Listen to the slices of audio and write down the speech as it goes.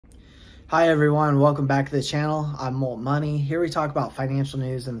Hi everyone, welcome back to the channel. I'm Molt Money. Here we talk about financial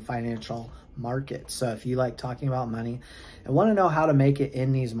news and the financial markets. So if you like talking about money and want to know how to make it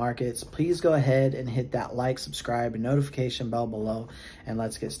in these markets, please go ahead and hit that like, subscribe, and notification bell below, and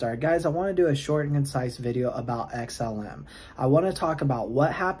let's get started. Guys, I want to do a short and concise video about XLM. I want to talk about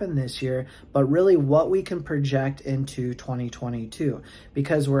what happened this year, but really what we can project into 2022,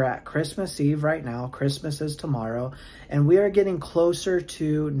 because we're at Christmas Eve right now. Christmas is tomorrow, and we are getting closer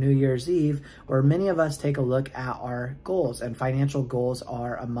to New Year's Eve, where many of us take a look at our goals, and financial goals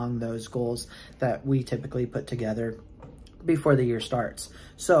are among those goals that we typically put together before the year starts.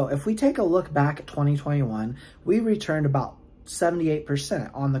 So if we take a look back at 2021, we returned about 78%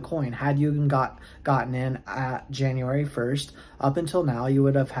 on the coin. Had you even gotten in at January 1st, up until now, you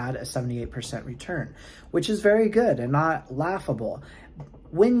would have had a 78% return, which is very good and not laughable.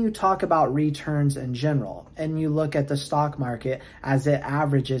 When you talk about returns in general, and you look at the stock market as it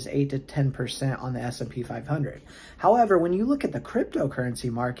averages 8 to 10% on the S&P 500. However, when you look at the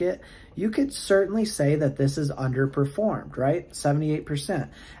cryptocurrency market, you could certainly say that this is underperformed, right? 78%.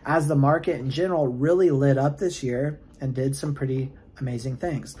 As the market in general really lit up this year and did some pretty amazing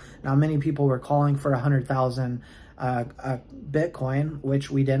things. Now, many people were calling for 100,000 Bitcoin, which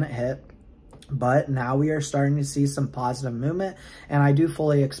we didn't hit. But now we are starting to see some positive movement, and I do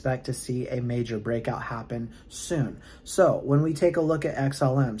fully expect to see a major breakout happen soon. So when we take a look at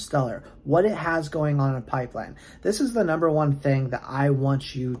XLM, Stellar, what it has going on in a pipeline, this is the number one thing that I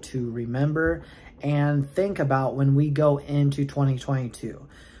want you to remember and think about when we go into 2022.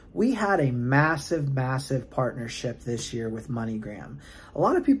 We had a massive partnership this year with MoneyGram. A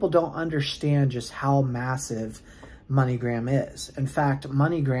lot of people don't understand just how massive MoneyGram is. In fact,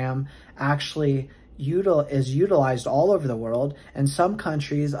 MoneyGram actually is utilized all over the world. In some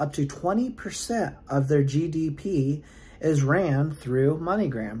countries, up to 20% of their GDP is ran through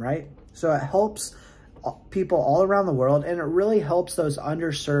MoneyGram, right? So it helps people all around the world, and it really helps those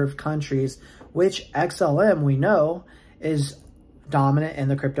underserved countries, which XLM, we know, is dominant in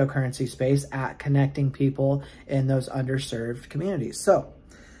the cryptocurrency space at connecting people in those underserved communities. So,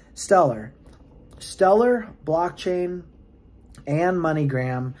 Stellar blockchain and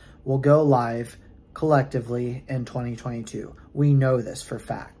MoneyGram will go live collectively in 2022. We know this for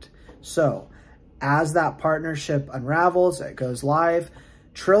fact. So as that partnership unravels, it goes live,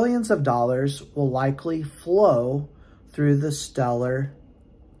 trillions of dollars will likely flow through the Stellar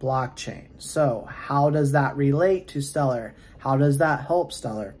blockchain. So how does that relate to Stellar? How does that help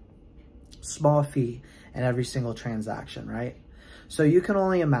Stellar? Small fee in every single transaction, right? So you can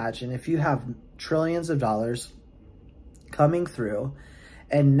only imagine if you have trillions of dollars coming through,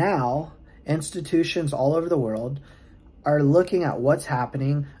 and now institutions all over the world are looking at what's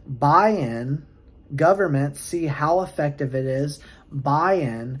happening, buy in, governments see how effective it is, buy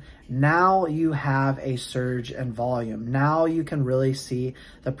in. Now you have a surge in volume. Now you can really see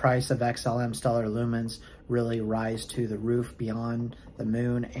the price of XLM, Stellar, Lumens really rise to the roof, beyond the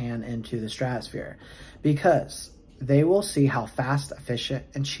moon and into the stratosphere, because they will see how fast, efficient,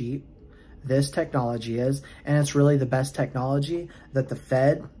 and cheap this technology is. And it's really the best technology that the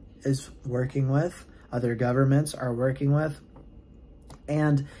Fed is working with, other governments are working with,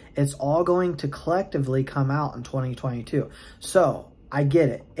 and it's all going to collectively come out in 2022. So I get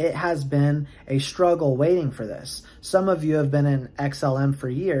it. It has been a struggle waiting for this. Some of you have been in XLM for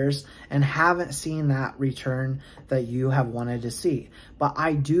years and haven't seen that return that you have wanted to see. But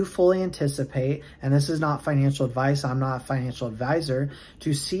I do fully anticipate, and this is not financial advice, I'm not a financial advisor,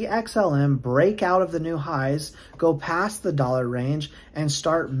 to see XLM break out of the new highs, go past the dollar range, and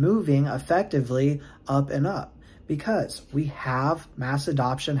start moving effectively up and up. Because we have mass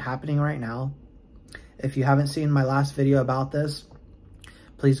adoption happening right now. If you haven't seen my last video about this,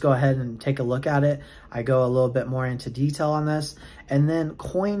 please go ahead and take a look at it. I go a little bit more into detail on this. And then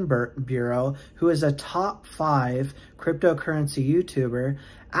Coin Bureau, who is a top 5 cryptocurrency YouTuber,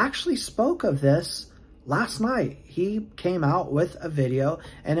 actually spoke of this last night. He came out with a video,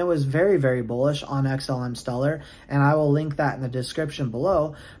 and it was very bullish on XLM Stellar, and I will link that in the description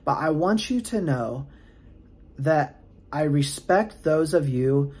below. But I want you to know that I respect those of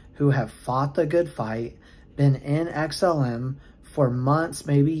you who have fought the good fight, been in XLM for months,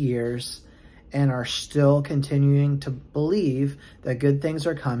 maybe years, and are still continuing to believe that good things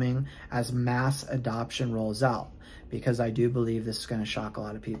are coming as mass adoption rolls out, because I do believe this is going to shock a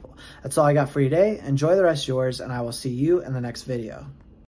lot of people. That's all I got for you today. Enjoy the rest of yours, and I will see you in the next video.